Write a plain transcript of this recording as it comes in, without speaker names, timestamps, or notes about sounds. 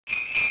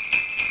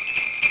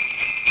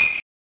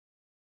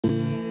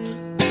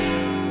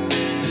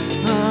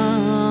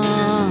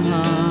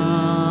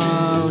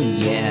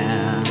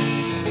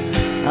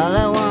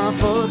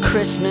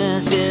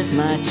Christmas is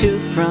my two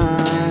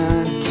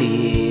front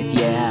teeth,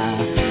 yeah.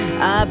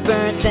 I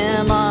burnt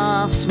them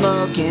off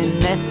smoking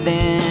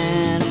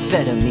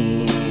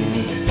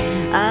methamphetamines.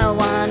 I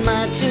want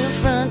my two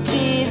front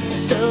teeth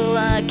so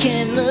I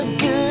can look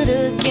good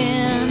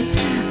again.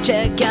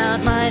 Check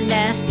out my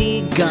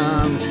nasty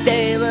gums,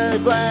 they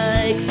look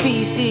like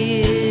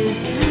feces.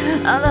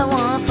 All I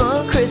want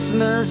for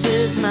Christmas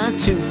is my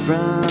two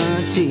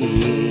front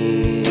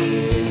teeth.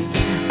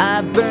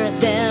 I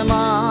burnt them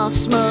off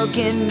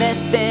smoking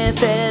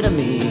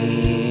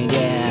methamphetamine,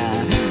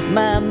 yeah.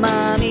 My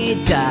mommy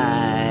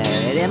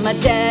died and my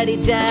daddy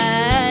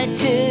died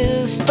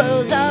too.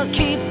 Suppose I'll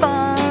keep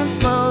on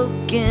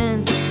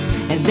smoking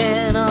and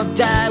then I'll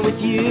die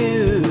with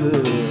you.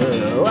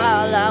 All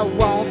I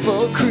want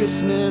for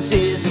Christmas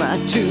is my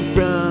two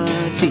front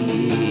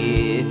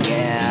teeth,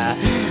 yeah.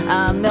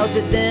 I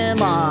melted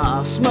them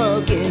off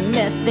smoking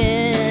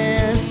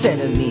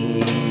methamphetamines.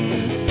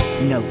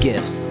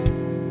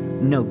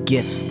 No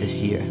gifts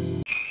this year.